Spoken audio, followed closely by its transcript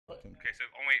fucking. Okay, so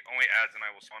only ads and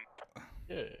I will spawn.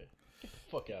 Yeah. Get the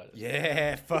fuck out of here.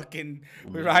 Yeah, fucking.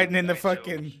 We're riding in the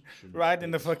fucking. Riding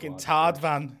in the fucking tard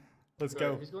van. Let's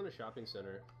go. He's going to shopping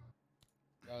center.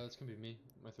 That's gonna be me,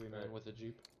 my 3-man with a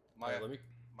jeep. Let me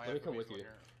come with you.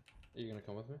 Are you gonna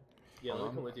come with me? Yeah, let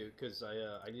me come with you, because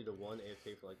I need a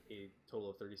AFK for like a total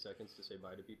of 30 seconds to say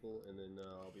bye to people, and then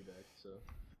I'll be back, so...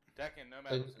 Deccan,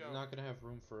 Nomad, let's go. You're not gonna have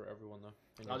room for everyone, though.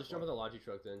 I'll just jump in the Logi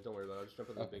truck then, don't worry about it, I'll just jump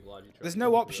in the big Logi truck. There's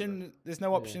no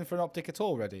option for an optic at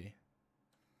all, ready?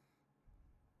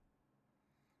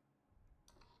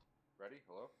 Ready?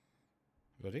 Hello?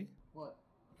 Ready? What?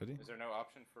 Ready? Is there no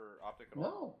option for optic at all?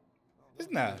 No.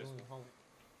 Isn't there?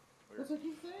 That's what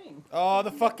you're saying. Oh,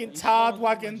 the fucking tard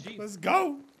wagon. Let's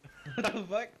go. What the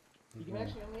fuck? You can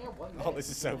actually only have one. Oh, this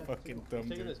is so fucking dumb, I'm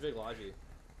taking this dude. big Logi.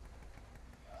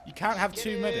 You can't have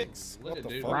two medics. What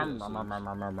the fuck?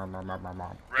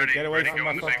 Ready, Get away ready, from go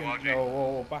my in the big fucking. Logi. No,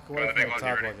 whoa, back away the from big the Logi,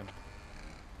 tard ready? wagon.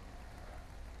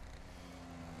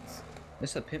 This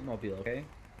is a pit mobile, okay?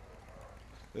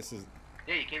 This is.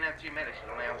 Yeah, you can't have two medics.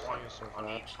 You only have one on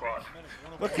each squad.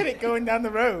 Look at it going down the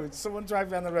road. Someone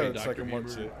drive down the road so I can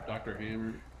watch it. Dr.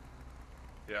 Hammer.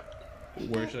 Yeah.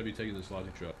 Where should I be taking this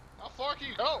logic truck? How far can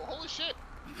you go? Holy shit!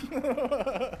 Go,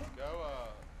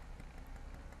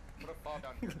 put a fob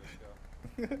down here,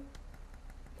 let's go.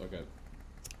 Okay.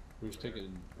 Who's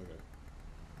taking... Okay.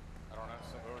 I don't know,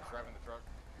 so whoever's driving the truck.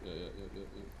 Yeah.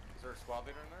 Is there a squad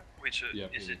leader in there? Wait, so Yeah,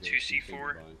 is it please, 2C4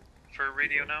 please, for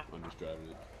radio now? I'm just driving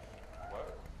it.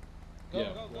 What? Go.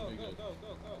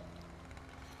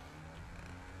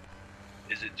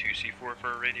 Is it 2C4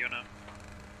 for a radio now?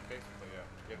 Basically, yeah.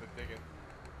 You have to dig it.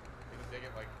 You have to dig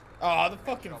it like... Oh, the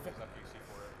fucking. After you C4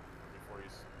 it, before you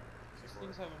These C4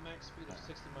 things it. have a max speed of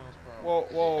 60 miles per hour.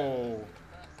 Whoa.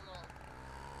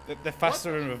 They're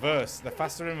faster in reverse. They're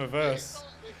faster in reverse.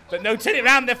 But no, turn it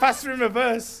around. They're faster in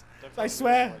reverse. I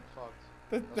swear.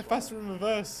 They're faster in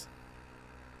reverse.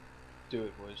 Do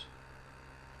it, boys.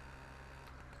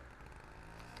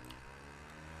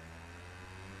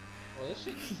 Well, this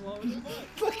shit's slow as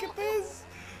fuck. Look at this.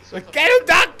 Look, get him,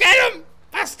 Doc. Get him.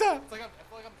 Faster. I feel like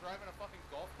I'm driving a fucking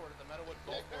golf course at the Meadowwood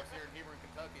Golf Course here in Hebron,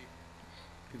 Kentucky.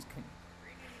 Who's coming?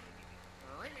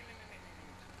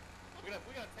 We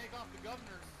gotta take off the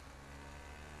governors.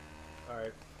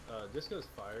 Alright, Disco's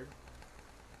fired.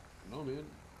 No, man.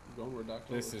 I'm going where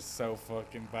Dr. This is so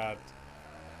fucking bad.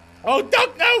 Oh,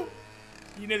 Doc, no!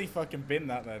 You nearly fucking binned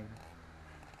that then.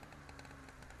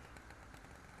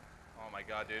 Oh my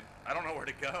god, dude. I don't know where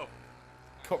to go.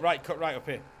 Cut right up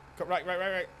here. Cut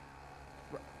right.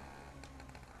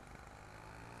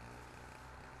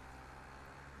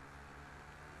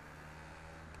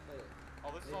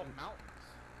 Oh, this is all mountains.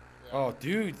 Oh,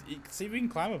 dude, see if we can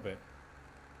climb a bit.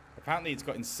 Apparently it's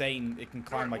got insane, it can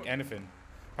climb like anything.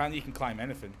 Apparently you can climb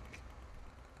anything.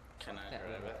 Can I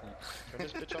drive it? Turn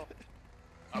this bitch off.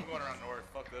 I'm going around north.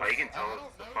 Fuck this. Oh, you can tell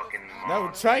it's the fucking...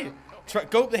 No, try it.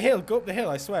 Go up the hill,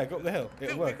 I swear, go up the hill.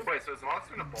 It'll work. Wait, so as long as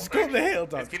it's in a bolt... Just go up the hill,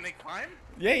 Doc. Can they climb?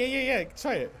 Yeah,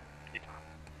 try it.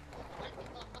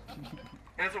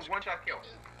 And it's a one-shot kill.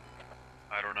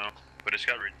 I don't know, but it's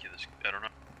got ridiculous. I don't know.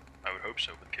 I would hope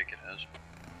so, but kick it has.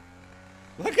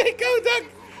 Look at it go, Doc!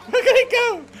 Look at it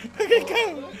go!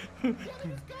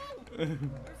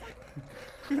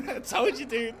 I told you,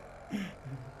 dude.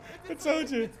 I told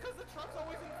you. It's because the truck's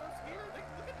always in first gear.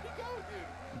 Look at me go,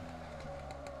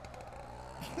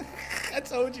 dude. I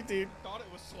told you, dude. Thought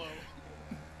it was slow.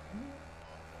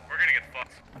 We're gonna get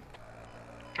fucked.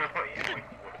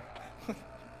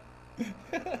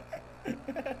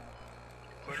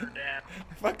 Put her down.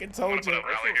 I fucking told you. This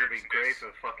would be great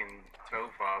for fucking toe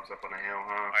fobs up on the hill,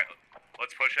 huh? Alright,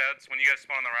 let's push ads. When you guys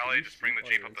spawn in the rally, just bring the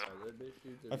Jeep up the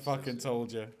hill. I fucking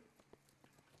told you.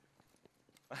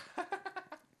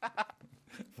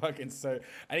 Fucking so.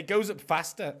 And it goes up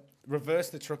faster. Reverse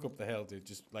the truck up the hill, dude.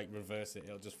 Just like reverse it.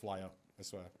 It'll just fly up. I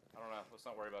swear. I don't know. Let's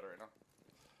not worry about it right now.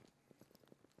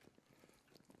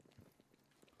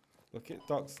 Look at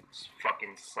Doc's. This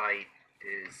fucking sight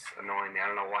is annoying me. I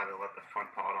don't know why they let the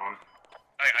front pod on.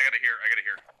 I gotta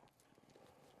hear.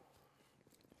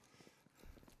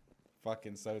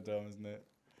 Fucking so dumb, isn't it?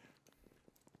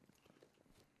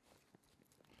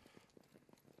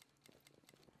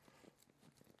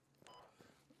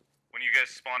 When you guys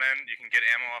spawn in, you can get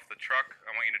ammo off the truck.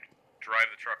 I want you to drive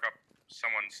the truck up.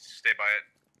 Someone stay by it.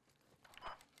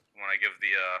 When I give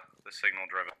the signal,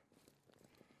 drive it.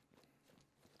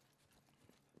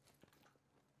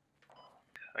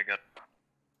 I got.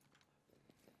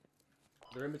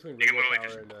 They're in between You can radio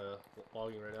literally tower and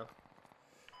logging right now.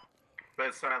 But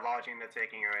it's not lodging, they're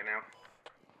taking it right now.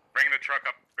 Bring the truck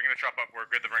up.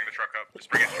 We're good to bring the truck up. Just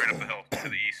bring it straight up the hill to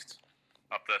the east.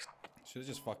 this. Should've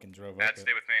just fucking drove Dad, up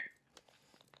stay it. with me.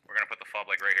 We're gonna put the fob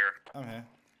like right here. I'm here.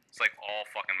 It's like all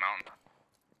fucking mountain.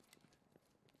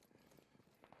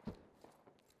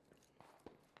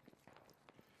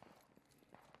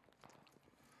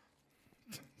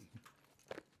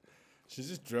 She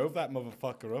just drove that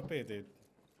motherfucker up here, dude.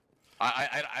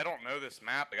 I don't know this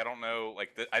map. Like I don't know.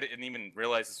 Like I didn't even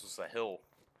realize this was a hill.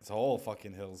 It's all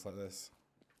fucking hills like this.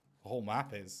 The whole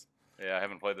map is. Yeah, I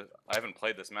haven't played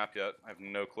this map yet. I have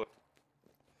no clue.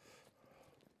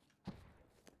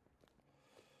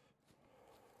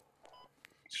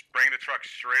 Just bring the truck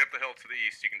straight up the hill to the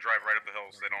east. You can drive right up the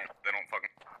hills. They don't fucking.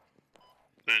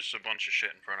 There's a bunch of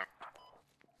shit in front of me.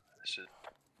 This is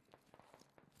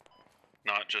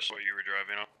not just what you were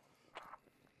driving up.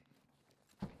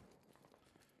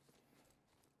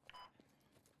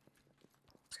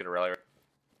 Let's get a rally.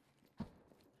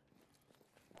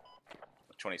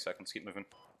 20 seconds. Keep moving.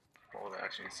 Oh, that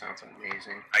actually sounds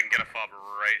amazing. I can get a fob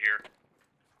right here.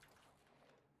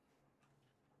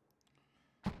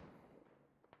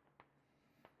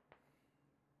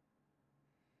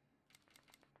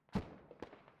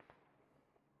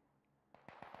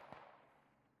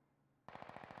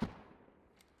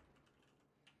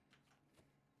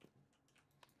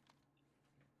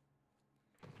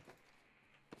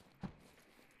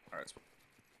 Alright.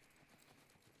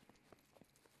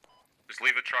 Just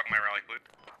leave the truck in my rally, please.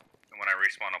 And when I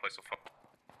respawn, I'll place a fob.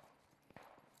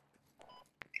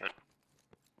 Good.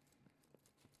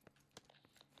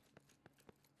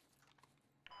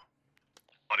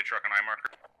 Body truck on eye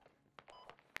marker.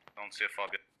 Don't see a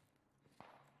fob yet.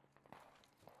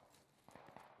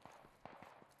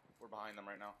 We're behind them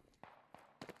right now.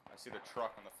 I see the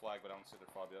truck on the flag, but I don't see their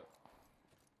fob yet.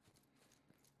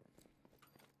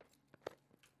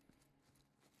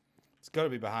 It's got to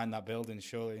be behind that building,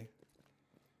 surely.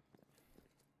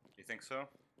 You think so?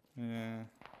 Yeah.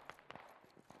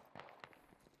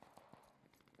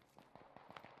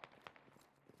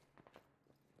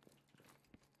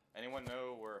 Anyone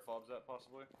know where a fob's at,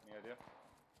 possibly? Any idea?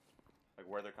 Like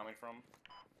where they're coming from?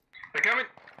 They're coming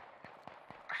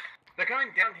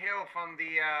downhill from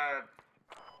the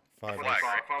Five.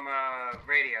 from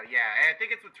radio. Yeah, I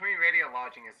think it's between radio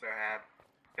lodging and Sirhab,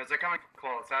 because they're coming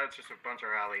close. It's just a bunch of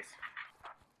rallies.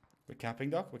 We're capping,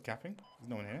 Doc. We're capping. There's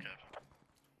no one here.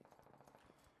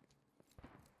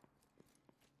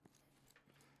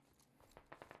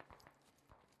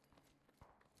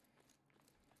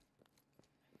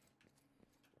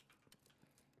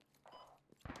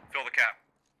 Fill the cap.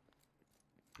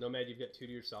 Nomad, you've got two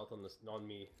to your south on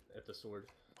me at the sword.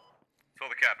 Fill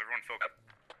the cap. Everyone fill cap.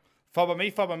 Fob on me,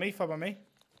 fob on me, fob on me.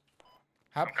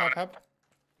 Hab. Have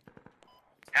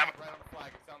it right on the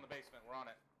flag. It's down in the basement. We're on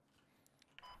it.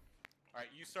 Alright,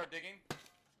 you start digging.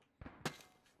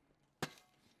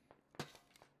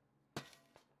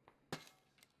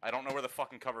 I don't know where the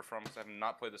fucking cover from because I have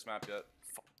not played this map yet.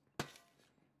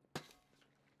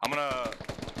 I'm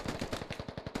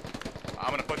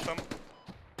gonna push them.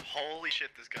 Holy shit,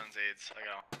 this gun's AIDS. I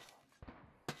got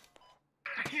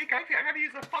him. I gotta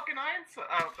use a fucking iron,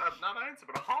 not iron,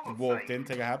 but a hollow Walked sight. in,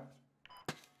 take a hab.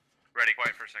 Ready,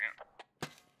 quiet for a second.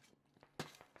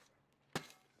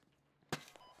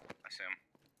 I see him.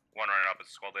 One running up as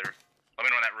a squad leader. Let me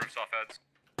know when that roof's off, Eds.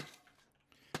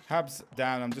 Hab's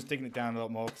down. I'm just digging it down a lot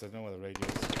more because I don't know where the radio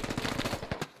is.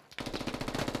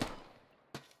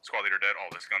 Squad leader dead. Oh,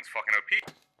 this gun's fucking OP.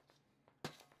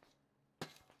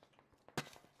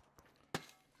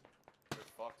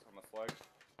 They're fucked on the flag.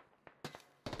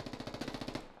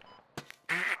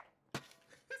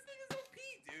 This thing is OP,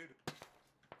 dude.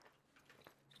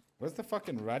 Where's the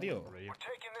fucking radio? We're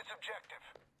taking this objective.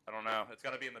 I don't know. It's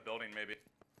gotta be in the building, maybe.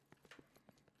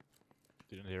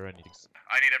 Didn't hear anything.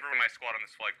 I need everyone in my squad on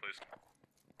this flag, please.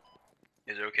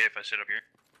 Is it okay if I sit up here?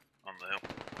 On the hill.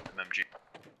 MMG.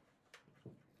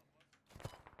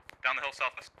 Down the hill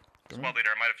southwest. Squad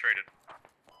leader, I might have traded.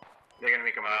 They're gonna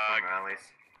be coming up from rallies.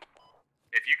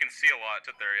 If you can see a lot,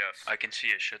 sit there, yes. I can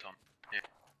see a shit ton. Yeah.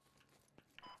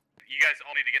 You guys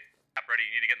all need to get cap ready.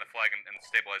 You need to get in the flag and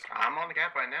stabilize. I'm on the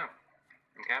cap right now.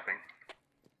 I'm capping.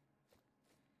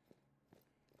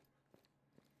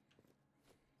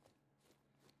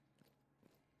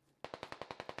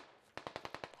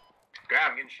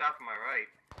 I'm getting shot from my right.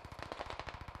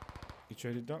 You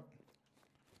traded, Doc?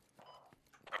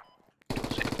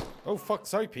 Oh fuck!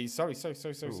 Sorry, P. Sorry. Ready? I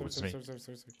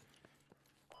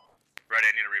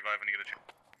need a revive when you get a chance.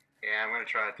 Yeah, I'm gonna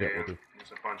try it too.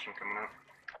 There's a bunch of them coming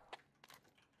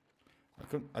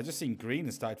up. I just seen green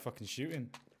and started fucking shooting.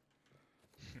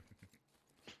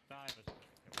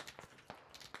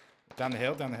 Down the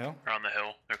hill. They're on the hill.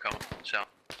 They're coming south.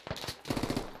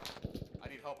 I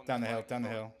need help Down the hill, down the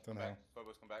hill, down the hill.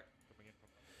 Phobos, come back.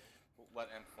 Let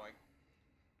end flank.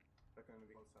 They're going to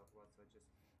be on southwest, so just...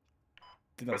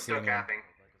 Did not see still anyone. capping.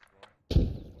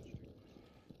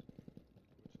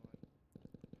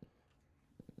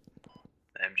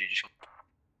 The MG just...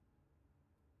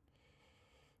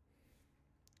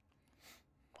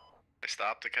 They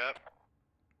stopped the cap.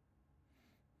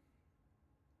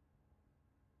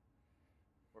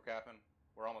 We're capping.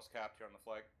 We're almost capped here on the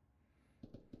flag.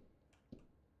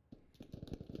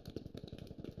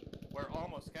 We're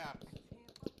almost capped.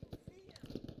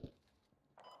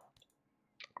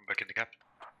 I'm back in the cap.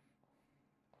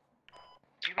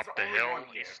 He was Up the only hill, one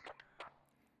here. he's...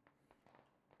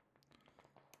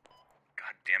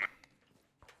 God damn it.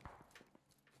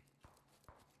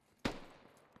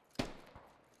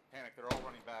 Panic, they're all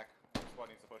running back. Squad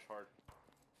needs to push hard.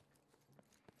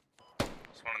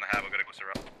 This one in the hab, I've got to go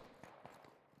around.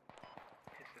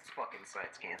 This fucking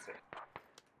site's cancer.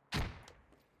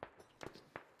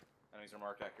 Enemies are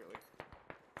marked accurately.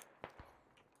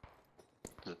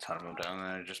 There's a ton of them down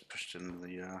there. Just pushed into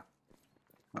the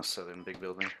southern big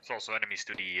building. There's also enemies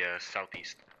to the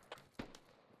southeast.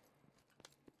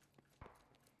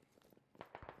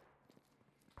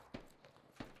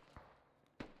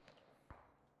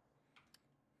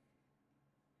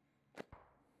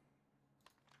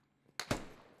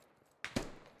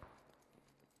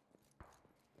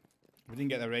 We didn't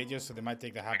get the radio, so they might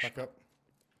take the hab back up.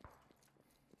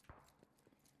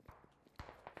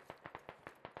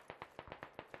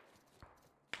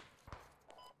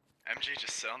 MG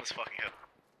just sit on this fucking hill.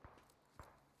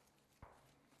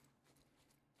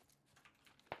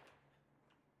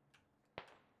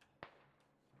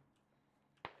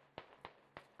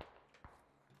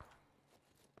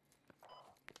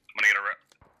 I'm gonna get a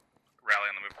rally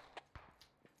on the move.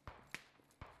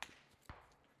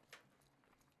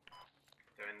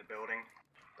 They're in the building.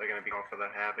 They're going to be going for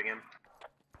that hab again.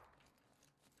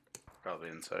 Probably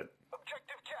inside.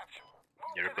 Objective capture.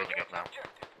 Move Yeah, they're to the building up now.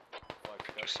 objective.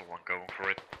 Just the one going for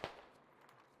it.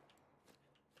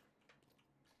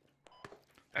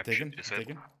 Taken, Is it?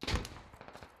 taken.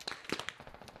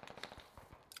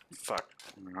 Fuck,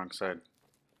 on the wrong side.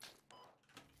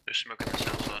 There's smoke on the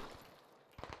south side.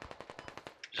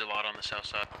 There's a lot on the south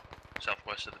side.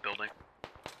 Southwest of the building.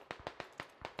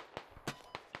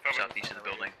 Southeast of the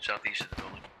building. Southeast of the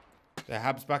building. The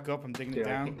hab's back up, I'm digging it I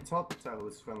down. think it's hard to tell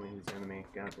who's friendly, who's enemy.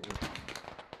 Gathering.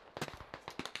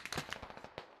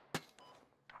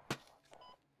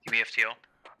 Give me FTL.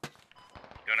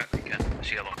 Doing it. You can. I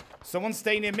see yellow. Someone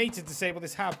stay near me to disable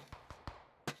this hab.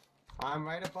 I'm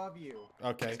right above you.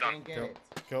 Okay, Can't get cool. it.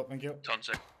 Cool, thank you. Tons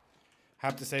there.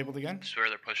 Hab disabled again. I swear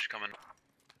their push is coming.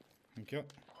 Thank you.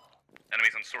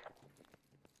 Enemies on sword.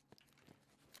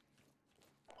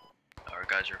 Our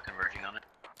guys are converging on it.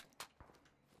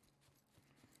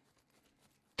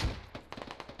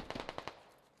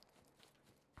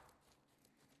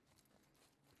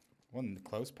 One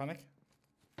close, panic.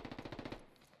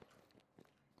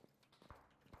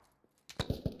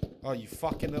 Oh, you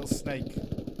fucking little snake.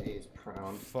 He's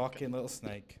prone. Fucking little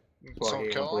snake. Well, he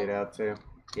kill will bleed him? out too.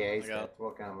 Yeah, he's I got dead.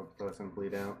 What kind of a person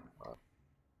bleed out?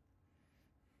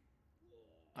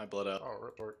 I bled out. Oh,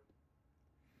 report.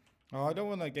 Oh, I don't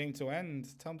want that game to end.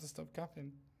 Tell him to stop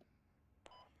capping.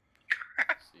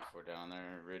 C4 down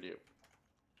there, radio.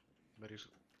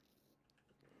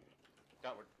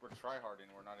 God, we're tryharding,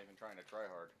 we're not even trying to try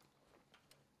hard.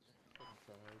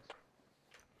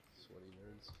 Sweaty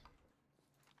nerds.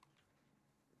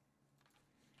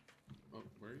 Oh,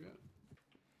 where are you at?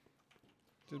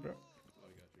 Dude, bro. Oh, I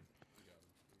got you. I got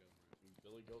him.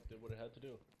 Billy Goat did what it had to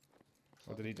do.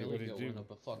 What did he do? Billy What did Goat he do? went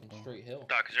up a fucking straight hill.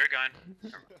 Doc, is there a guy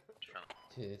in?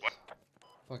 Tits. What?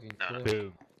 Fucking No.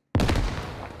 cliff.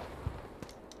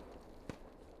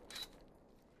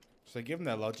 So give him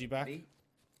their logi back.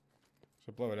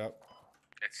 So blow it up.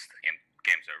 It's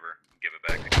game's over. Give it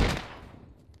back.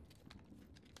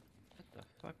 What the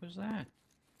fuck was that?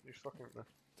 You fucking.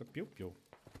 It's a pew pew.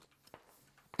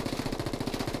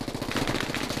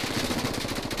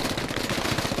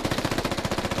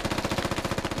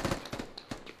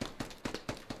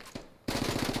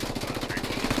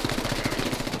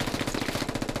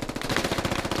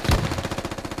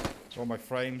 All my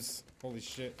frames. Holy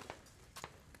shit.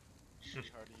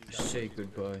 Say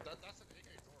goodbye.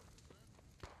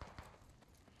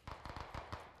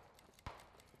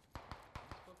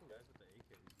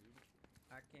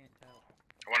 I can't tell.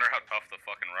 I wonder how tough the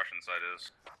fucking Russian side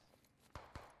is.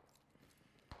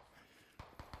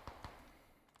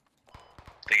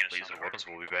 Thinking laser weapons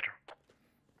will be better.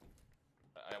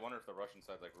 I wonder if the Russian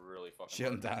side's like really fucking.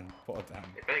 Shut him down. Put it down.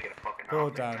 They better get a fucking Put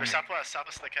it down. They're southwest of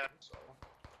the cap.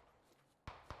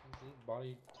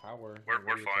 body tower. We're the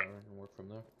radio fine. tower, and work from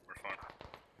there. We're fine.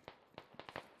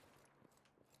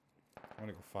 I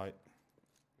wanna go fight.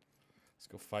 Let's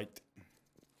go fight.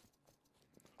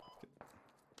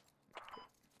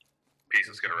 Peace,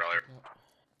 let's get a rally.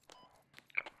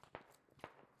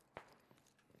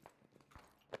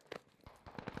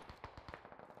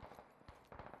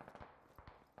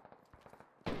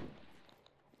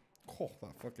 Oh,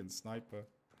 that fucking sniper.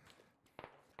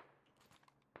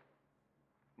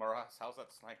 Maras, how's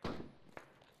that sniper?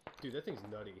 Dude, that thing's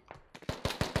nutty.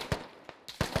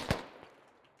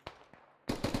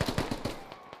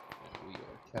 We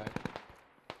are okay.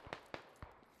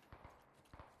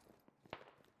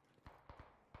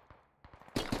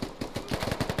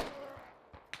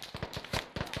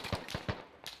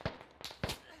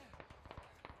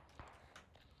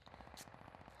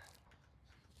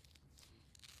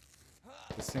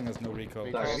 This thing has no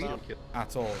recoil Sorry, I need to kill.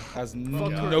 at all. Has Fuck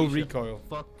no Arisha. recoil.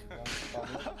 Fuck.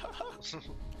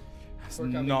 Has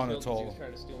Work got me none killed at 'cause He all. was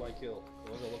trying to steal my kill. I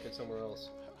wasn't looking somewhere else.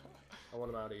 I want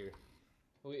him out of here.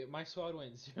 Wait, my squad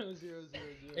went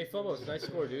 0-0-0-0. Hey, Phobos, nice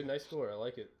score, dude. Nice score. I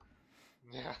like it.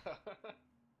 Yeah.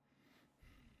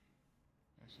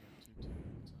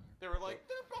 They were like,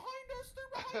 they're behind us, they're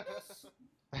behind us!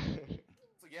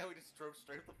 So yeah, we just drove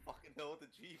straight up the fucking hill with the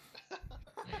Jeep.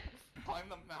 Climb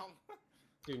the mountain.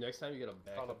 Dude, next time you get a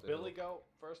back Called a up the Billy hill. Goat,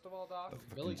 first of all, Doc.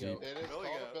 Billy Jeep. Goat. It is Billy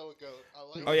called Goat. a Billy Goat. I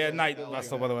like Oh yeah, it. night. Billy That's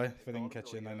Goat. all, by the way. If I didn't Called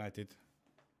catch you, Billy Goat. night did.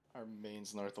 Our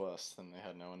main's northwest, and they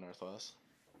had no one northwest.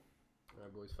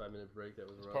 Alright, boys, 5-minute break. That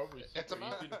was rough. Probably It's a super easy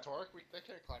mountain, to- Torque. They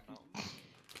can't climb mountains.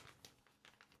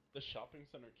 The shopping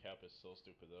center cap is so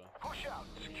stupid though. Push out.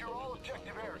 Secure all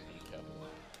objective areas. Cap.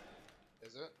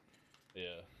 Is it?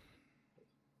 Yeah.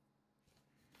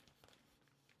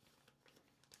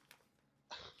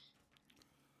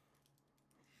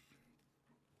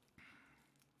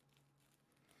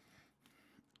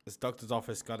 This doctor's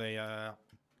office got a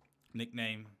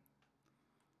nickname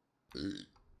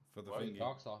for the thingy.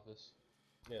 Doc's office.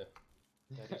 Yeah.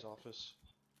 Daddy's office.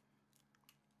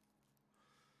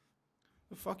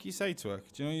 The fuck you say to her?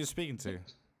 Do you know who you're speaking to?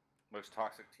 Most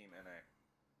toxic team NA.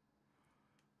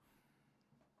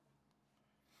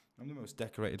 I'm the most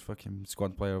decorated fucking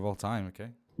squad player of all time, okay?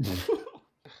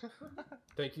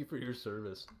 Thank you for your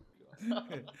service.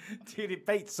 Dude, it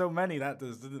baits so many, that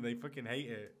does, doesn't it? They fucking hate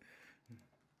it.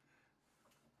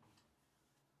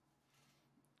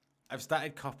 I've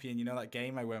started copying, you know that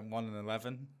game I went 1-11?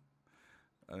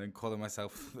 And then calling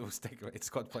myself the most decorated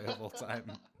squad player of all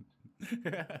time.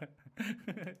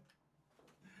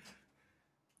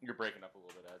 You're breaking up a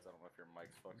little bit, Ads. I don't know if your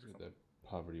mic's fucked or something. That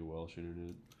poverty Welsh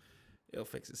internet. It'll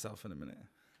fix itself in a minute.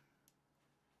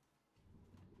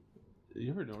 You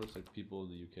ever notice like people in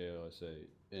the UK always say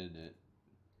in it?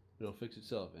 It'll fix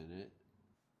itself in it.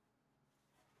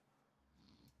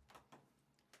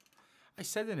 I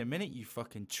said in a minute, you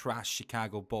fucking trash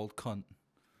Chicago bald cunt.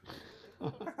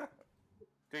 Dude,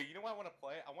 you know what I want to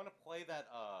play? I want to play that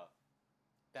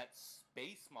that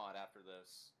space mod after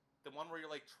this. The one where you're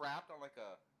like trapped on like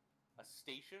a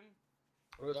station.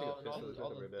 I'm gonna take a And piss all of the, the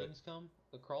all right the back. things come?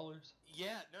 The crawlers?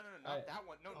 Yeah, no, not that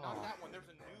one. No, not that one. There's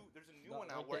a new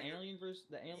one now Like where the you're- alien versus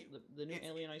the new it's-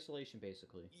 alien isolation,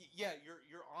 basically. Yeah,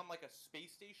 you're on like a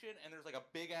space station and there's like a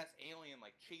big ass alien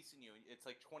like chasing you. It's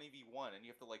like 20v1 and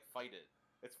you have to like fight it.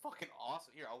 It's fucking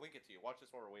awesome. Here, I'll link it to you. Watch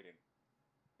this while we're waiting.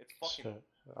 It's fucking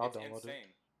I'll it's download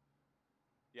insane.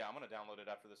 Yeah, I'm gonna download it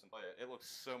after this and play it. It looks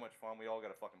so much fun. We all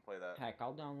gotta fucking play that. Heck,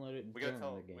 I'll download it We gotta during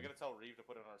tell the game. we gotta tell Reeve to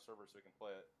put it on our server so we can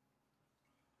play it.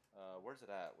 Where's it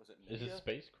at? Was it Is media? it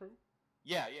Space Crew?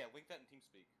 Yeah, link that in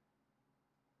TeamSpeak.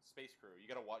 Space Crew. You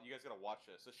guys gotta watch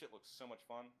this. This shit looks so much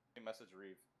fun. Message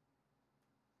Reeve.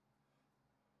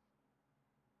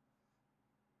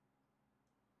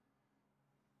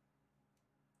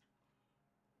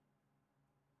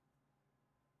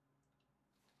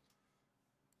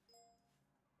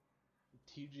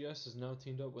 TGS is now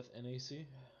teamed up with NAC.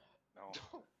 No.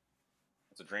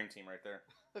 It's a dream team right there.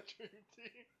 Dream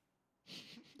team.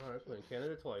 Alright, playing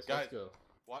Canada twice. Guys, Let's go.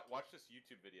 Watch this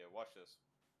YouTube video. Watch this.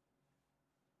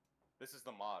 This is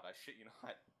the mod. I shit you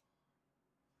not.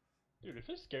 Dude, if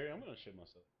it's scary, I'm gonna shit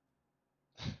myself.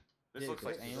 This Dude, looks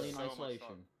like it's this is alien so much isolation.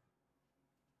 fun.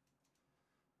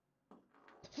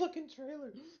 Fucking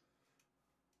trailer.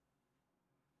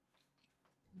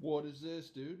 What is this,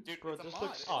 dude? Dude, Bro, it's a this mod.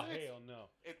 looks- Oh hell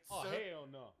no! It's Oh so... hell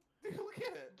no! Dude, look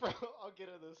at it. Bro, I'll get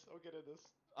in this. I'll get in this.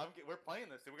 We're playing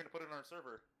this. Dude. We're gonna put it on our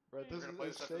server. Bro, We're this gonna is play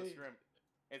this after the insane. scrim.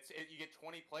 You get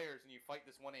 20 players and you fight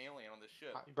this one alien on this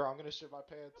ship. Bro, I'm gonna shit my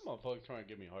pants. That motherfucker trying to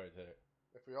give me a heart attack.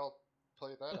 If we all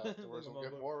play that afterwards, we'll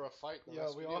get more of a fight. Than Yeah,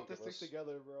 we all have SQD to will give stick us.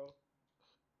 together, bro.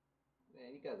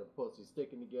 Man, you guys are pussy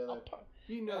sticking together.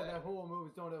 You know that horror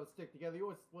movies don't ever stick together. You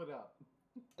always split up.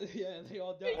 Yeah, they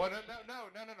all die. Well, no.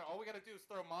 All we gotta do is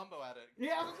throw Mambo at it.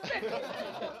 Yeah.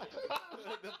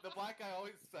 the black guy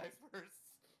always dies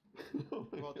first.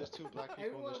 Well, there's 2 black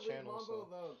people Everyone in this leave channel, Mambo so.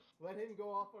 alone. Let him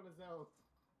go off on his own.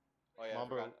 Oh yeah,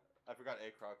 Mambo. I forgot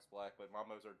Acroc's black, but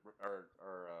Mambos are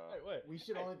Wait. We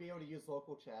should only be able to use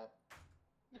local chat.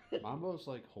 Mambo's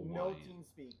like Hawaiian. No team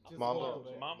speak. Just Mambo. local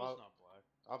chat. Mambo's not black.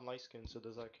 I'm light skinned, so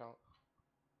does that count?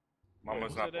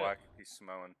 Mambo's not black. He's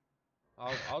Samoan.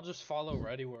 I'll just follow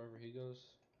Reddy wherever he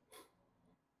goes.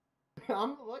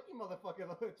 I'm the lucky motherfucker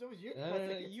though. It was you.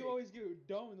 You always get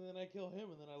dumb and then I kill him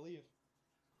and then I leave.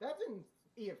 That's in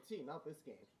EFT, not this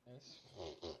game. Yes.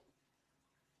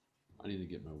 I need to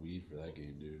get my weed for that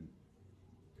game, dude.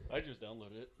 I just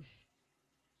downloaded it.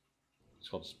 It's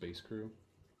called Space Crew.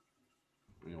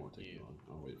 I don't want to take it on.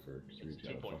 I'll wait for it. It's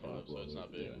 2.5, so it's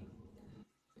not big. Yeah.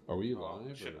 Are we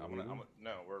live? Shit, or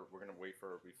no, we're gonna wait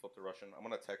for. We flipped the Russian. I'm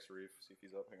gonna text Reef, see if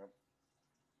he's up. Hang on.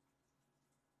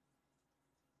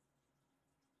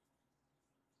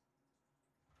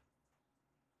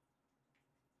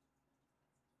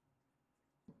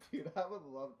 Dude, I would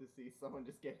love to see someone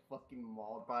just get fucking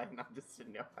mauled by and I'm just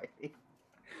sitting there hiding.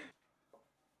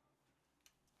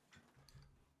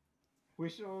 We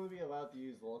should only be allowed to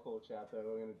use local chat though.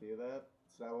 We're gonna do that,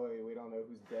 so that way we don't know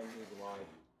who's dead and who's alive.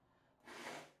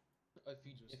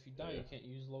 If you die, you can't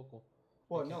use local.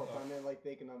 Well, no, I meant like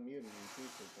they can unmute and do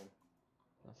something.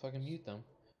 I'll fucking mute them.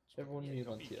 Everyone mute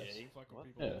on TS.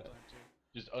 Yeah.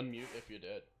 Just unmute if you're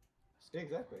dead.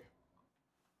 Exactly.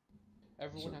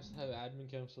 Everyone has to have admin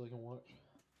cam so they can watch.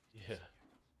 Yeah.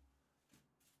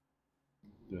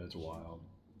 That's wild.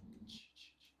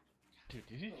 Dude,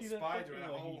 did you see that? Spider in a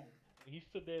fucking, like, hole. he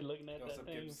stood there looking at Goes that up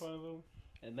thing in Gibbs. front of him,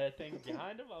 and that thing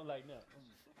behind him. I'm like, no.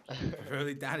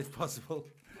 Really, that is possible.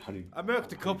 How do you, I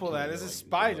murked a couple there. There's a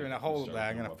spider in a hole there.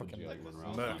 I'm gonna Start fucking juggling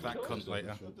murk that cunt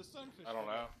later. I don't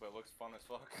know, but it looks fun as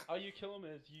fuck. How you kill him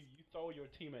is you throw your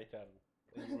teammates at him.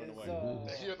 And you run away.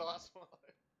 You're the last one.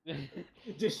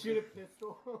 Just shoot a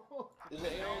pistol. Is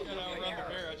it around the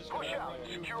bear? I just got out.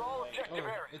 Secure all objective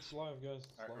areas. It's live, guys.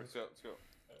 It's Alright, live. let's go.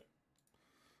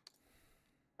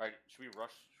 Alright, should we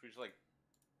rush? Should we just like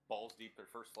balls deep their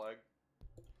first flag?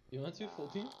 You want to full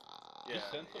team? Yeah,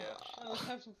 Just send some. Oh, let's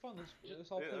have some fun.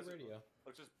 Let's all play radio.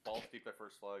 Let's just balls deep their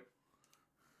first flag.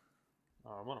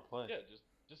 Oh, I want to play. Yeah,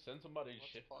 just send somebody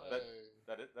shit.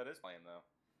 That is playing though.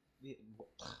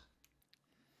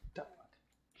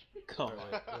 Come on.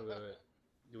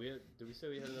 Wait. Did we say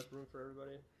we had enough room for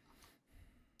everybody?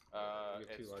 We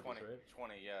have 2 It's lodges, 20, right?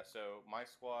 20, yeah. So my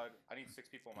squad, I need 6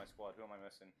 people in my squad. Who am I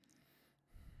missing?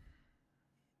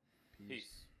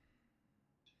 Peace.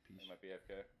 He might be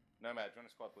AFK. Nomad, join the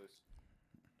squad, please.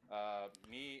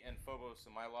 Me and Phobos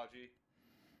in my logi,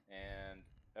 and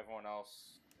everyone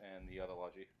else in the other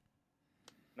logi.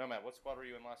 Nomad, what squad were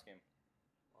you in last game?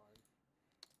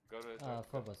 Go to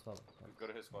Phobos. Go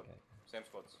to his squad. Okay. Same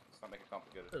squads. Let's not make it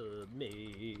complicated.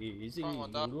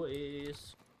 Amazing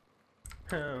grace,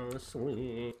 how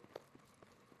sweet.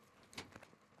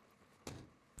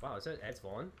 Wow, is that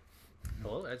AdZVaughan?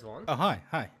 Hello, AdZVaughan? Oh,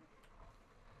 hi.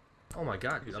 Oh my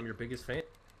god, dude, I'm your biggest fan.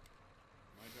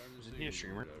 Isn't he a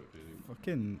streamer?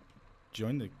 Fucking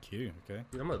join the queue, okay?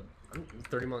 Dude, I'm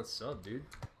 30-month sub, dude.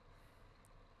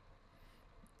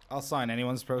 I'll sign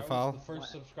anyone's profile. I was the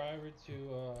first subscriber to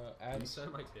add. You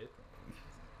signed my kid?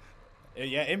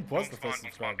 Yeah, Imp was Don't the spawn, first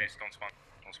don't spawn, subscriber. base, don't spawn.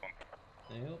 Don't spawn.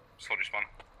 Yep. Just hold your spawn.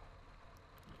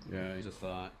 Yeah, he's a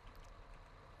thought.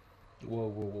 Whoa.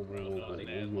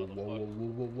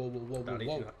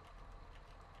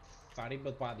 Fatty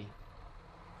but body.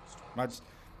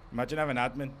 Imagine having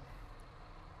admin.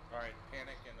 Alright,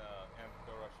 Panic and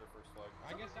go rush their first flag.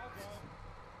 I guess I would.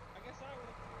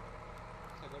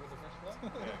 So go to the first flag? Yeah,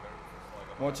 go to the first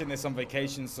flag. Watching this on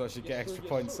vacation, so I should get extra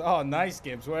points. Oh, nice,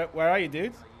 Gibbs. Where are you,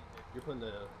 dude? You're putting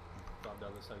the drop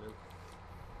down this time in.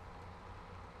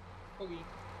 Okay.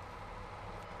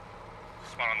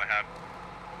 Spawn on the hat.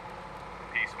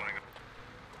 Peace, wanna go?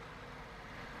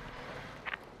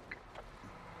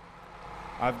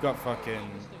 I've got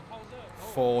fucking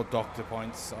 4 doctor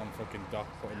points on fucking Doc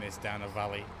putting this down a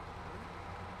valley.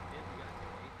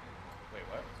 Wait,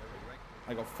 what?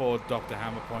 I got 4 Dr.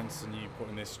 Hammer points and you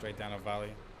putting this straight down a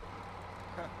valley.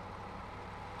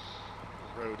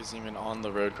 Road isn't even on the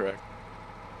road, correct?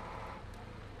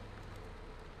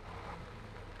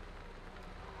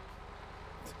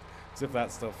 As if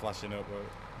that's still flashing up, bro.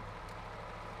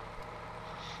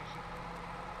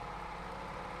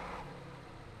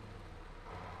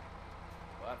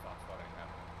 Well, that fox spot ain't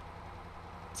happening.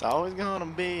 It's always gonna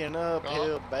be an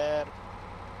uphill battle.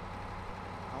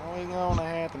 Oh, we're gonna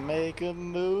have to make a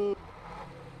move.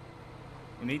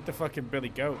 We need the fucking Billy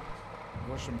Goat.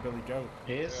 Russian Billy Goat.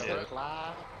 Is Yeah. it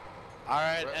live?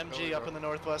 Alright, MG up in the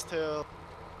northwest hill.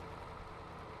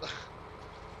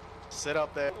 Sit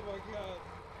up there. Oh my god.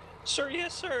 Sir,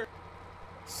 yes, sir.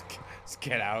 Just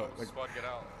get out. Like, Squad, get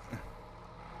out.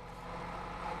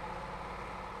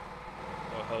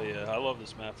 Oh, hell yeah. I love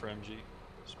this map for MG.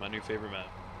 It's my new favorite map.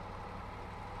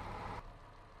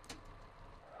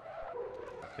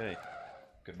 Okay.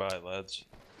 Goodbye, lads.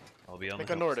 I'll be on Pick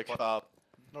the a hill. Nordic hub.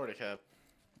 Nordic hub.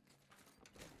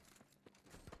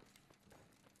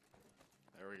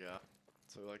 There we go.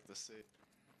 That's what we like to see.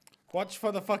 watch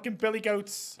for the fucking Billy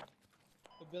Goats.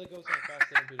 The Billy Goats on the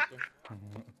fast lane, sir.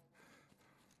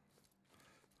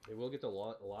 They will get the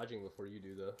lodging before you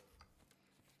do, though.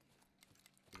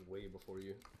 Way before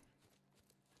you.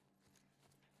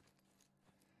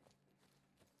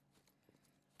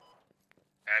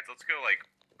 Ads, let's go like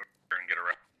over and get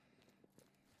around.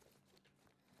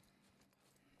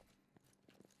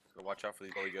 So watch out for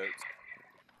these Billy Goats.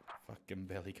 Fucking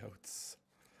Billy Goats.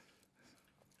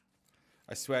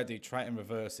 I swear, dude, try it in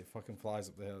reverse. It fucking flies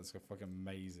up the hill. It's fucking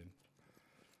amazing.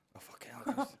 Oh, fucking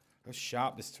hell. How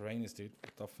sharp this terrain is, dude.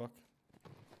 What the fuck?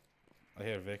 I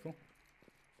hear a vehicle.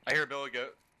 I hear Billy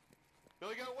Goat.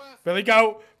 Billy Goat west! Billy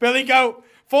Goat! Billy Goat!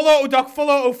 Full auto, Doc! Full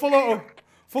auto! Full auto!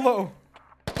 Full auto!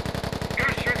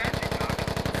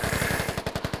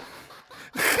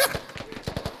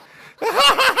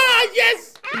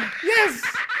 Yes! Yes!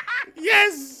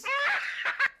 Yes!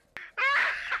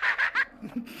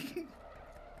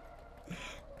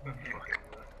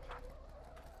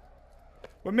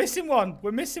 We're missing one.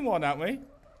 We're missing one, aren't we? No,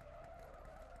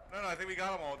 I think we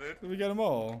got them all, dude. Did we get them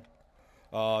all?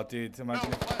 Oh, dude.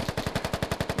 Imagine.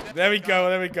 There we go.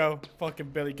 There we go. Fucking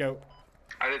Billy Goat.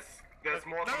 There's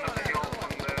more from the hill on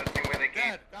the thing where they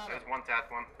came. There's one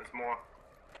tapped one. There's more.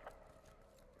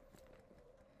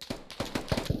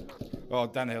 Oh,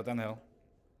 down the hill, down the hill.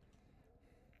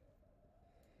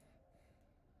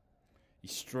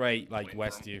 He's straight, like,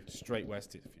 west of you. Straight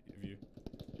west of you.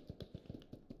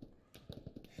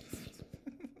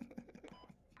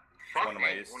 Fuck one of me,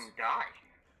 my he wouldn't die.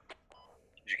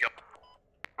 Did you kill?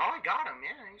 Oh, I got him,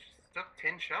 yeah. He just took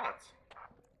 10 shots.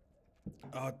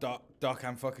 Oh, Doc,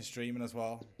 I'm fucking streaming as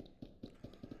well.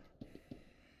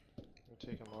 We're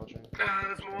taking lodging.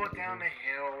 There's more down the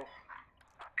hill.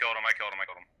 Killed him, I killed him, I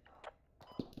killed him.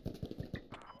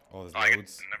 Oh, there's I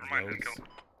loads. never mind, didn't kill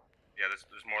him. Yeah, there's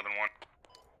more than one.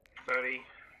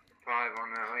 35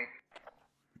 on that way.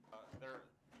 Their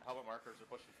helmet markers are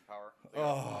pushing for power.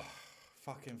 Oh,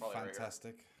 fucking Probably right here.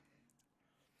 fantastic.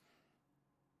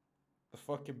 The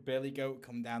fucking Billy Goat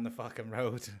come down the fucking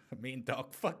road. Me and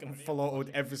Doc fucking full autoed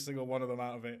every single one of them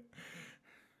out of it.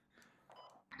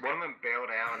 One of them bailed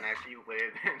out and actually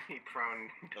lived and he prone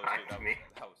died to me.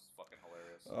 That was fucking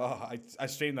hilarious. Oh, I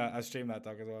streamed that. I streamed that,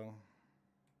 Doc, as well.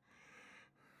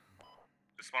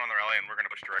 Just spawn on the rally and we're gonna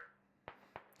push direct.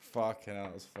 Fucking hell,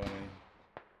 that was funny.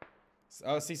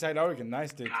 Oh, Seaside, Oregon.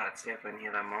 Nice, dude. God, it's definitely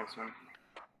near that marksman.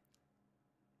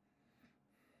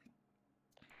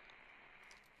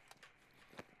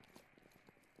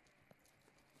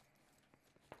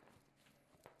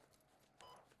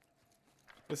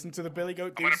 Listen to the Billy Goat I'm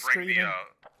dude gonna bring screaming.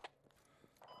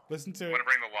 Listen to I'm it. gonna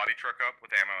bring the Lottie truck up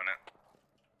with ammo in it.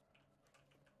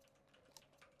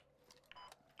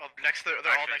 Oh,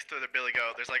 they're all next to the Billy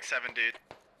Goat. There's like 7 dudes.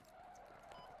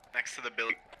 Next to the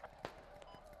Billy.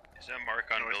 Is that mark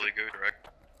on Billy Goat, correct?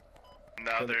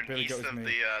 No, they're Billy east Goat of with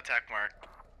the me. attack mark.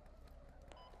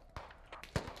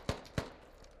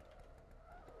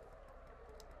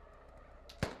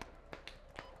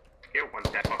 Here, one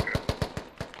tap fucker.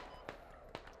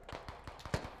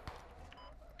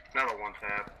 Another one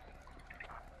tap.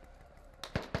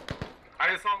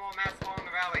 I just saw them all mass spawn in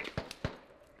the valley.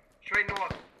 Straight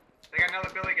north. They got another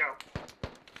Billy Goat.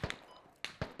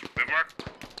 Move mark?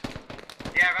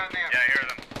 Yeah, around there. Yeah, I hear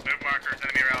them. Move markers,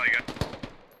 enemy rally gun.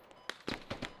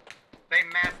 They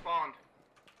mass spawned.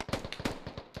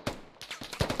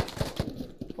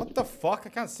 What the fuck? I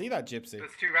can't see that, Gypsy.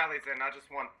 There's 2 rallies there, not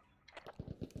just one.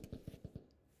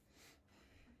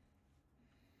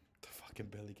 The fucking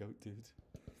Billy Goat, dude.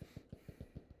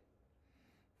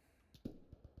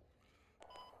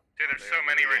 Dude, there's so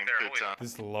many right there. Holy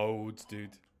There's loads,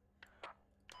 dude.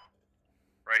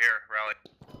 right here, rally.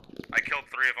 I killed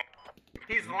 3 of them.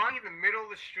 He's lying in the middle of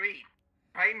the street.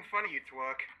 Right in front of you,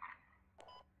 Twerk.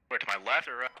 Wait, to my left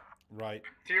or right? Right.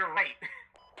 To your right.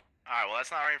 Alright, well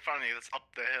that's not right in front of me. That's up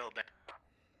the hill then.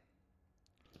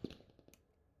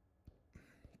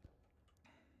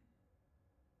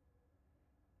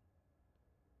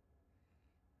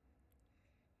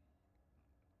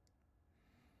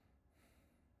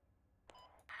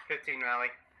 15 rally.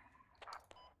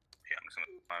 Yeah, I'm just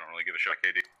gonna. I don't really give a shit,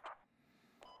 KD.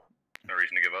 No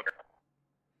reason to give up.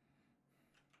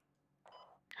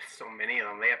 So many of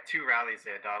them. They have 2 rallies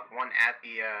there, dog. One at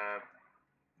the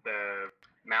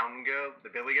mountain goat, the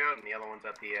billy goat, and the other one's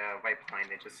at the right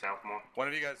behind it, just south more. One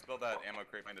of you guys build that ammo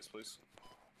crate behind us, please.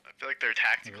 I feel like they're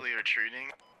tactically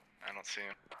retreating. I don't see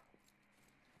him.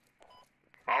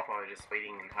 I'll probably just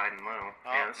waiting and hiding low.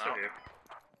 Oh, Yeah, that's no. still here.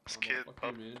 This kid. Fuck Oh,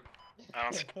 you, man. I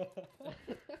don't see.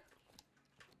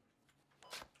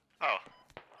 Oh,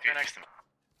 you're next to me.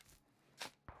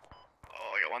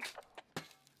 Oh, I got one.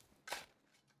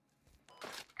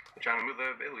 I'm trying to move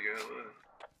the billy goat.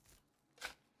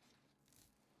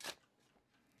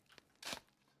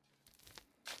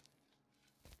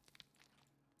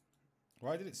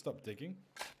 Why did it stop digging?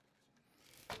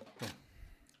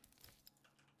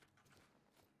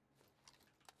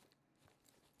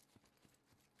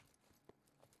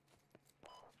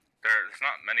 There's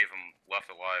not many of them left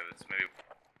alive. It's maybe.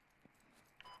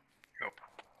 Go.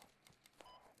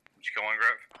 Did you kill one,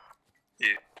 Greg?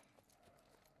 Yeah.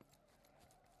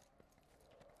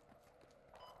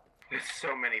 There's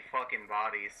so many fucking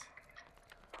bodies.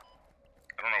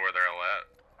 I don't know where they're all at.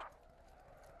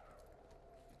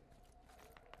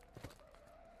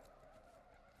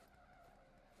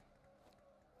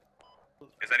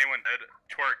 Is anyone dead?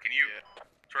 Twerk, can you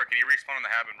respawn in the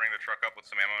hab and bring the truck up with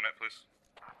some ammo in it, please?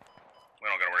 We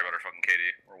don't gotta worry about our fucking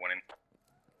KD. We're winning.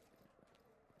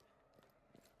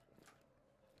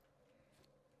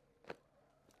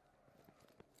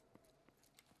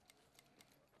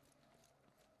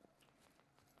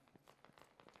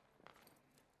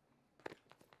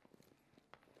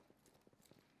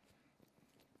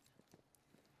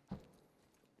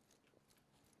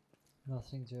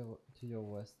 Nothing to your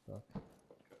west, Doc.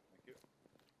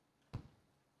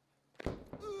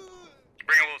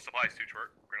 Bring a little supplies too,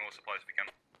 Twerk. Bring a little supplies if you can.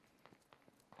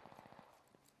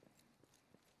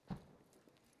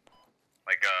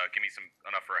 Like, give me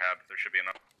enough for a hab. There should be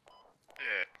enough.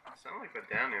 Yeah. Sound like we're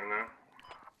down here now.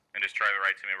 And just drive it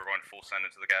right to me. We're going full send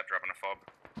into the gap, dropping a fob.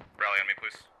 Rally on me,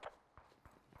 please.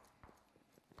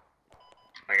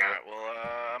 I got it. Well,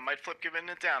 I might flip giving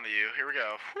it down to you. Here we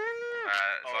go.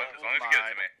 As long as you get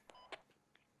it to me.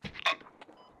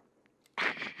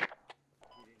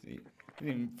 You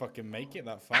didn't even fucking make it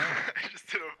that far. I just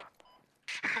did a...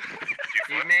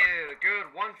 You made it a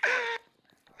good 1 foot.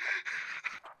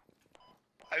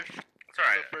 It's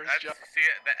alright. See, that's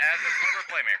one of our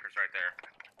playmakers right there.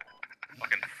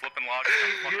 Fucking flipping logs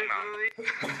and fucking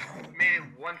mountain. Made it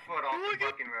 1 foot off the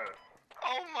fucking road.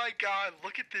 Oh my god,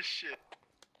 look at this shit.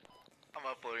 I'm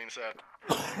uploading this app.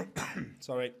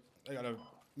 Sorry, I got a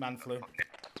man flu.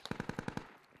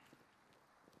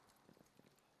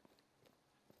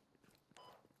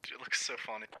 It looks so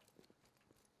funny.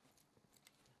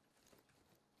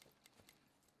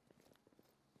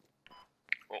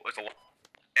 Well, there's a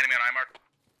enemy on I mark.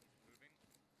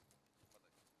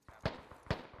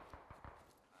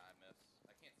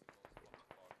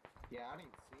 Yeah, I didn't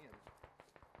even see him.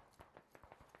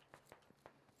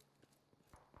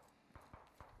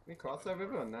 We cross that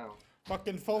river now.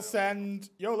 Fucking full send.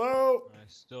 YOLO!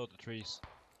 Still the trees.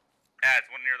 It's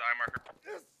one near the eye marker.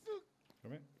 Yes.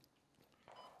 Come in.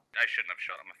 I shouldn't have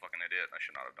shot. I'm a fucking idiot. I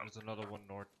should not have done. There's another one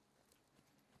north.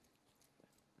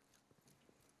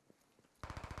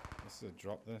 This is a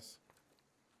drop, this.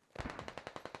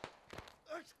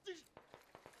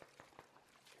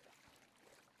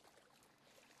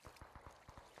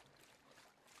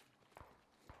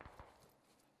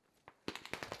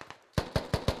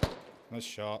 Nice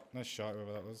shot,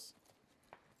 whoever that was.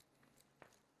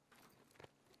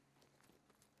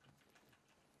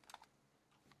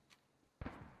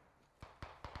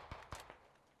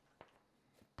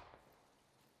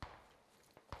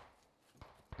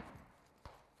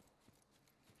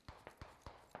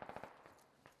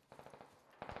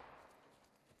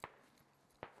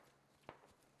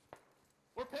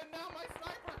 We're pinned down by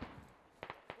sniper!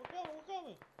 We're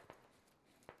coming!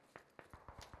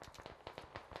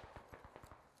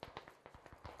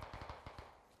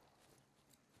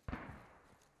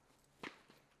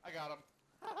 I got him.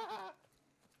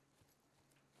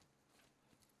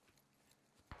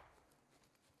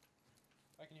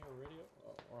 I can hear a radio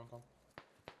or on com.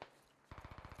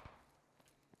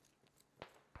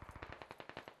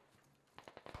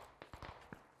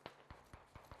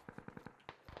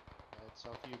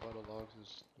 South of you by the logs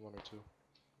is 1 or 2.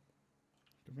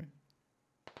 Give me.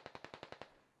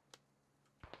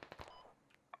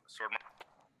 Sword mark.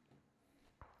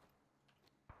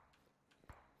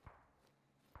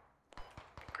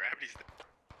 Gravity's there.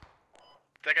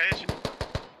 That guy hit you.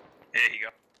 There you go.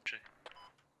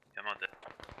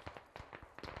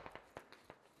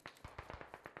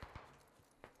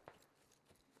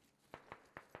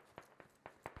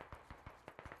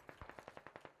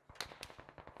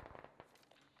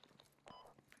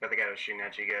 But the guy was shooting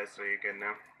at you guys, so you're good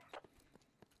now.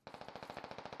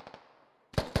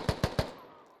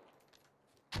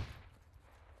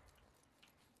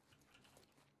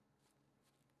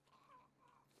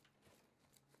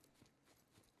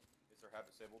 Is their hab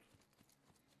disabled?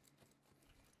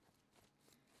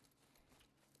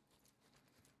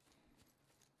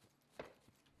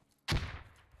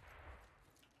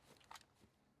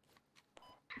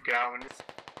 Yeah,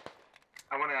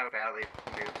 I want to have a valley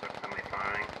move so I'm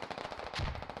firing.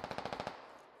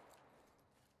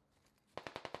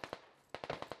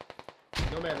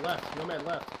 Nomad left, Nomad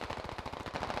left.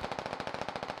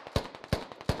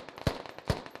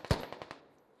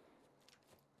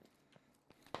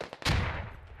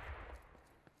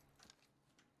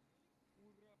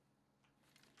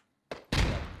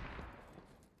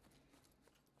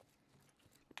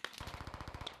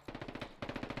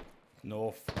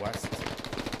 Northwest.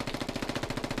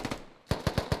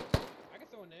 I can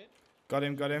throw a nade. Got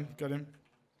him, got him, got him.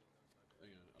 Hang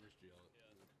on, I'm just GL it.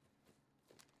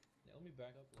 Yeah, let me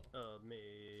back up a little.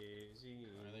 Amazing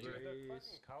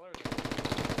Grace.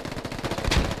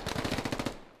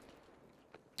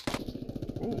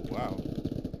 Oh, wow.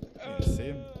 Didn't see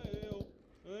him.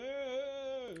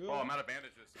 Oh, I'm out of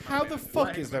bandages. How the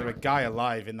fuck is there a guy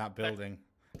alive in that building?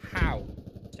 How?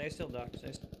 Stay still, Doc.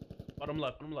 Stay still. Bottom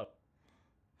left, bottom left.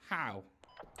 How?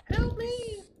 Help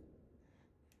me!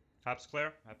 Hab's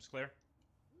clear. Hab's clear.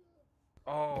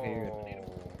 Oh. Okay, you're good.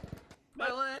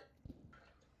 My leg!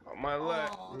 Oh, my leg.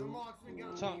 Oh, the marksman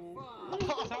got Top. me.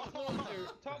 Top floor clear.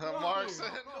 Top floor Markson,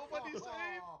 clear. nobody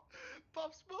saved.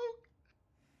 Pop smoke.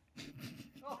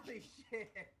 Holy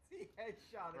shit. He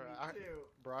headshotted me too.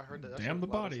 Bro, I heard that. Damn the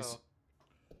bodies.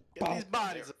 Get these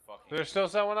bodies. There's still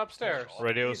someone upstairs.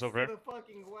 Radio's He's over to the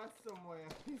fucking west somewhere.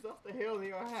 He's up the hill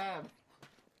near Hab.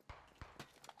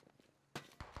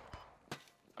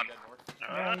 I'm dead north.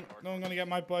 No one gonna get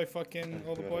my boy fucking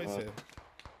all the boys here.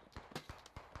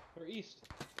 We're east.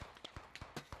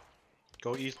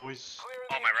 Go east, boys.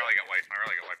 Oh, my rally got wiped. My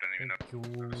rally got wiped. I didn't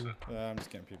even know. I'm just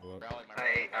getting people up.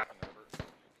 Hey,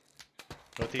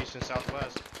 Northeast and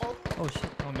southwest. Oh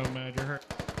shit. Oh no, man, you're hurt.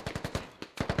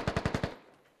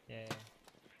 Yeah.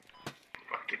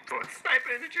 fucking put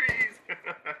sniping in the trees.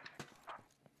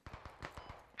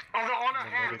 Oh, they're on a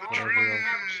hat.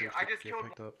 I just killed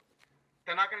them.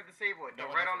 They're not gonna disable it. They're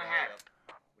right on the hat.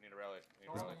 We need a rally. We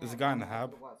need a rally. There's a guy in the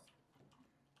hab.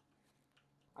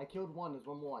 I killed one. There's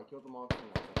one more. I killed them all.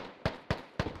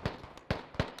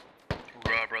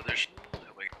 Raw brothers.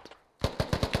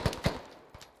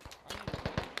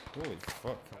 Holy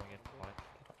fuck.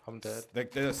 I'm dead.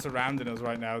 They're surrounding us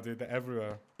right now, dude. They're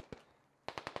everywhere.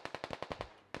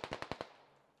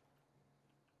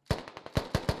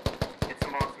 It's a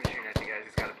monster machine at you guys.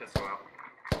 He's got a pistol out.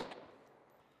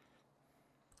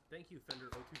 Thank you, Fender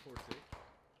 0246.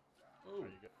 Oh.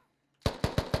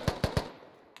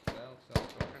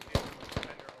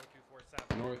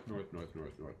 North.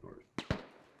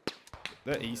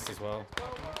 They're east as well.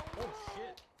 Oh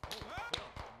shit. Oh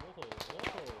fuck. Whoa.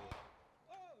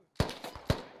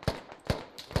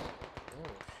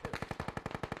 Oh shit.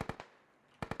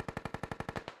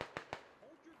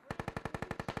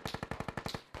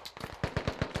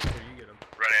 Here, you get him.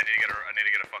 Ready, I need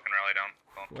to get a fucking rally down.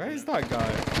 Phone. Where is that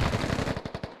guy?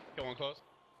 Kill one close.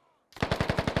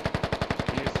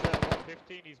 He's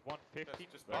 115. He's 115.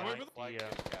 Just behind let me the, get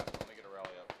a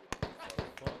rally up.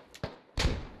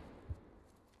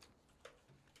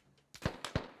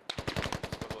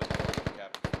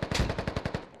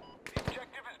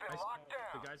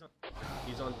 The guy's on.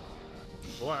 He's on.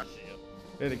 What?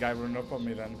 Hey, the guy running up on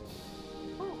me then.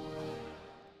 Never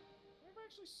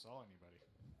actually saw anybody.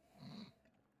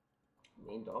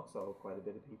 Main dog saw quite a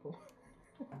bit of people.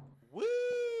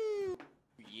 Woo!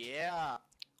 Yeah.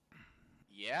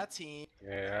 Yeah, team.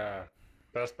 Yeah.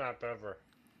 Best map ever.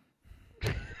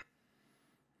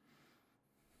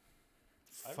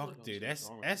 Fuck, dude.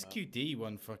 SQD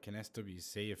won fucking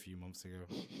SWC a few months ago.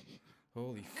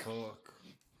 Holy fuck.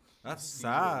 That's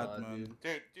sad, man.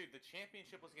 Dude, the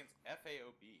championship was against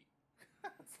FAOB.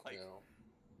 It's like.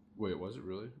 Wait, was it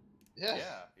really? Yeah.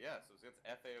 Yeah. So it's against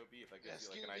FAOB. If that gives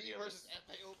you like an idea. Versus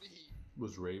FAOB.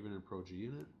 Was Raven and Pro G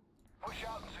in it? Push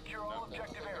out and secure all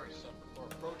objective areas. Or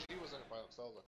Pro G was in it by themselves, I